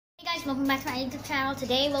Guys, welcome back to my YouTube channel.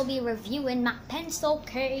 Today we'll be reviewing my pencil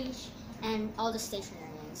case and all the stationery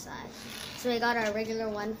inside. So we got our regular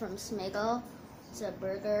one from Smiggle. It's a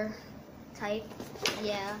burger type.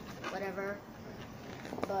 Yeah, whatever.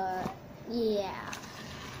 But yeah.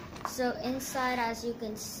 So inside, as you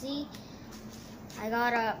can see, I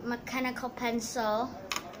got a mechanical pencil.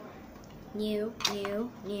 New.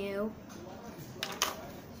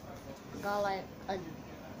 Got like a,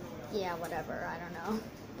 yeah, whatever, I don't know.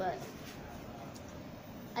 But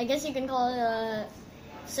I guess you can call it a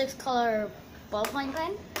 6-color ballpoint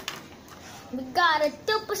pen. We got a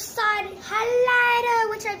double-sided highlighter,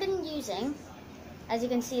 which I've been using. As you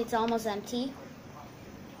can see, it's almost empty.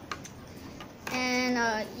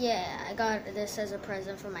 And yeah, I got this as a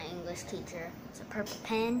present from my English teacher. It's a purple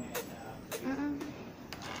pen.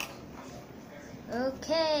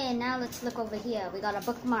 Okay, now let's look over here. We got a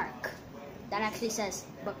bookmark. That actually says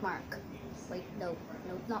bookmark. Wait, no,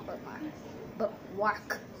 not bookmark.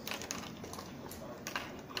 Bookmark.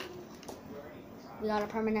 We got a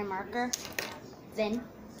permanent marker. Then,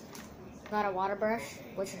 got a water brush,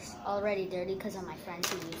 which is already dirty because of my friends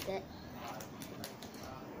who used it.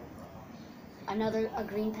 A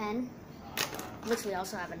green pen, which we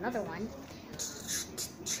also have another one.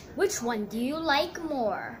 Which one do you like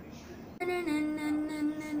more?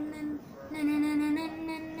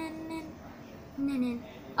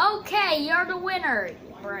 Okay, you're the winner,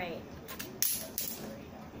 Bray.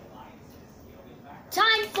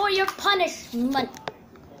 Time for your punishment.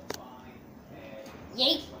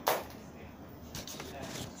 Yay.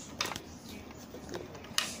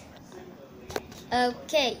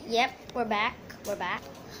 Okay, yep, we're back.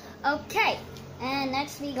 Okay, and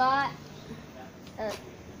next we got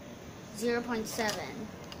 0.7.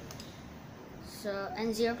 So,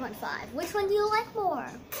 and 0.5. Which one do you like more?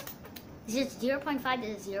 Is it 0.5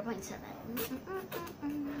 to 0.7?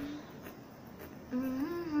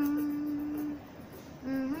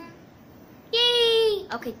 Yay!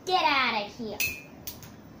 Okay, get out of here.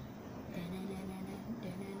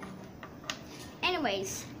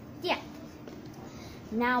 Anyways, yeah.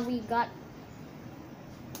 Now we got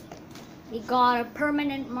a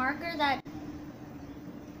permanent marker that,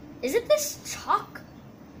 is it this chalk?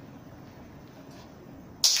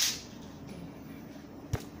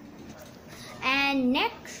 And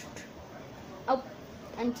next, oh,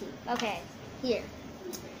 empty. Okay, here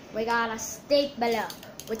we got a stapler,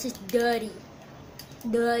 which is dirty.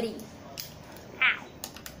 Ow.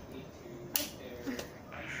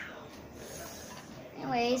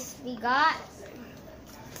 Anyways, we got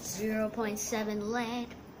 0.7 lead.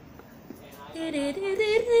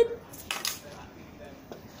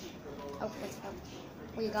 Oh,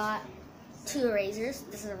 we got 2 erasers.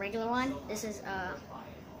 This is a regular one. This is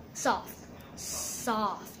soft.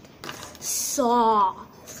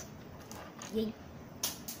 Yay.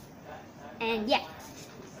 And yeah,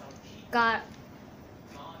 got.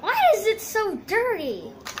 Why is it so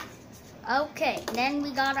dirty? Okay, then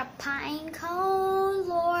we got a pine cone,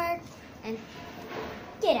 Lord, and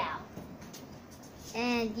get out.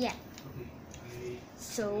 And yeah,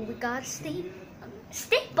 so we got stapler.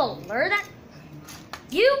 That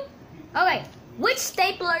you? Okay, which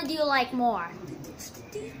stapler do you like more?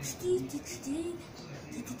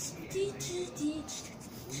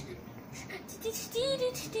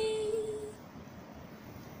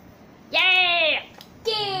 Yeah!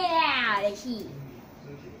 Get out of here!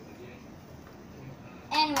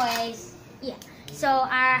 Anyways, yeah. So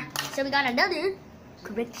we got another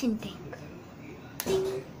correction tape.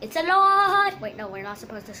 Ding. It's a lot. Wait, no, we're not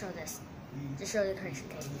supposed to show this. Just show the correction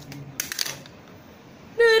tape.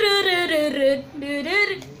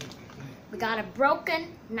 We got a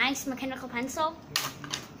broken, nice mechanical pencil.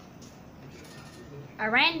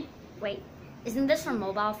 Wait, isn't this for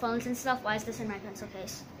mobile phones and stuff? Why is this in my pencil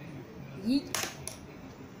case? Yeet.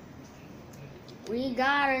 We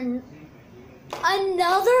got another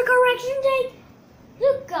correction tape?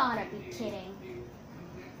 You gotta be kidding.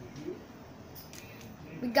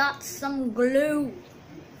 We got some glue.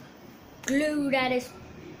 Glue that is...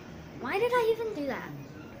 Why did I even do that?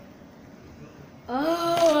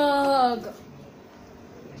 Ugh.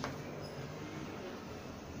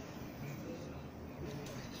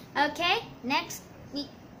 Okay, next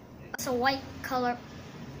it's a white color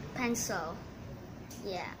pencil.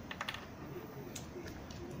 Yeah.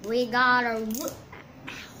 We got a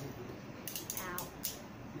ow.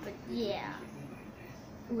 But yeah,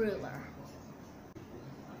 ruler.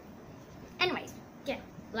 Anyways, yeah.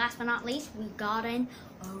 Last but not least, we got an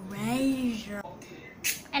eraser.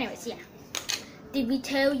 Anyways, yeah. Did we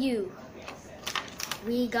tell you?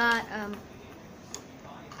 We got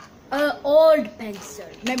Old pencil.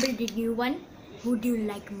 Remember the new one? Who do you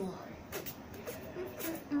like more?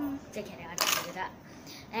 Just kidding, I can't do that.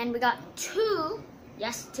 And we got two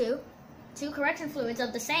correction fluids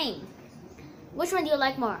of the same. Which one do you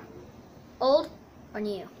like more? Old or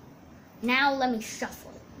new? Now let me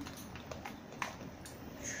shuffle.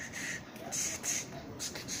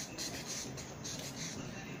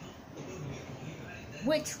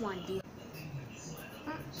 Which one do you?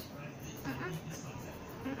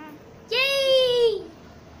 Yay!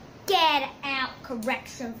 Get out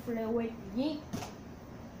correction fluid. Yay.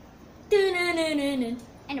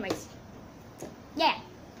 Anyways, yeah,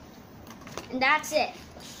 and that's it.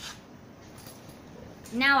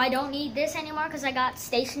 Now I don't need this anymore because I got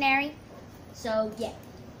stationery. So yeah.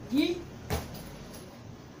 Did you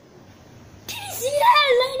see that? I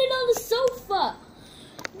landed on the sofa.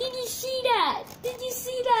 Did you see that? Did you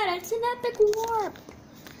see that? It's an epic warp.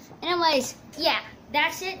 Anyways, yeah,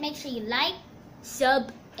 that's it. Make sure you like,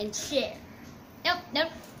 sub, and share.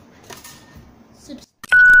 Nope.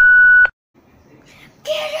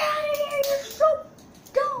 Get out of here, you're so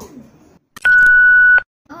dumb.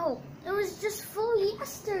 Oh, it was just full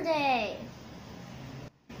yesterday.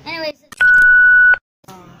 Anyways,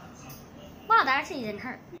 wow, that actually didn't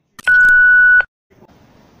hurt.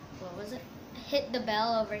 What was it? Hit the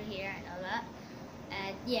bell over here, I know that.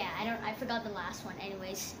 And yeah, I forgot the last one.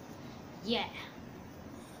 Anyways, yeah.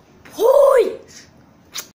 Point!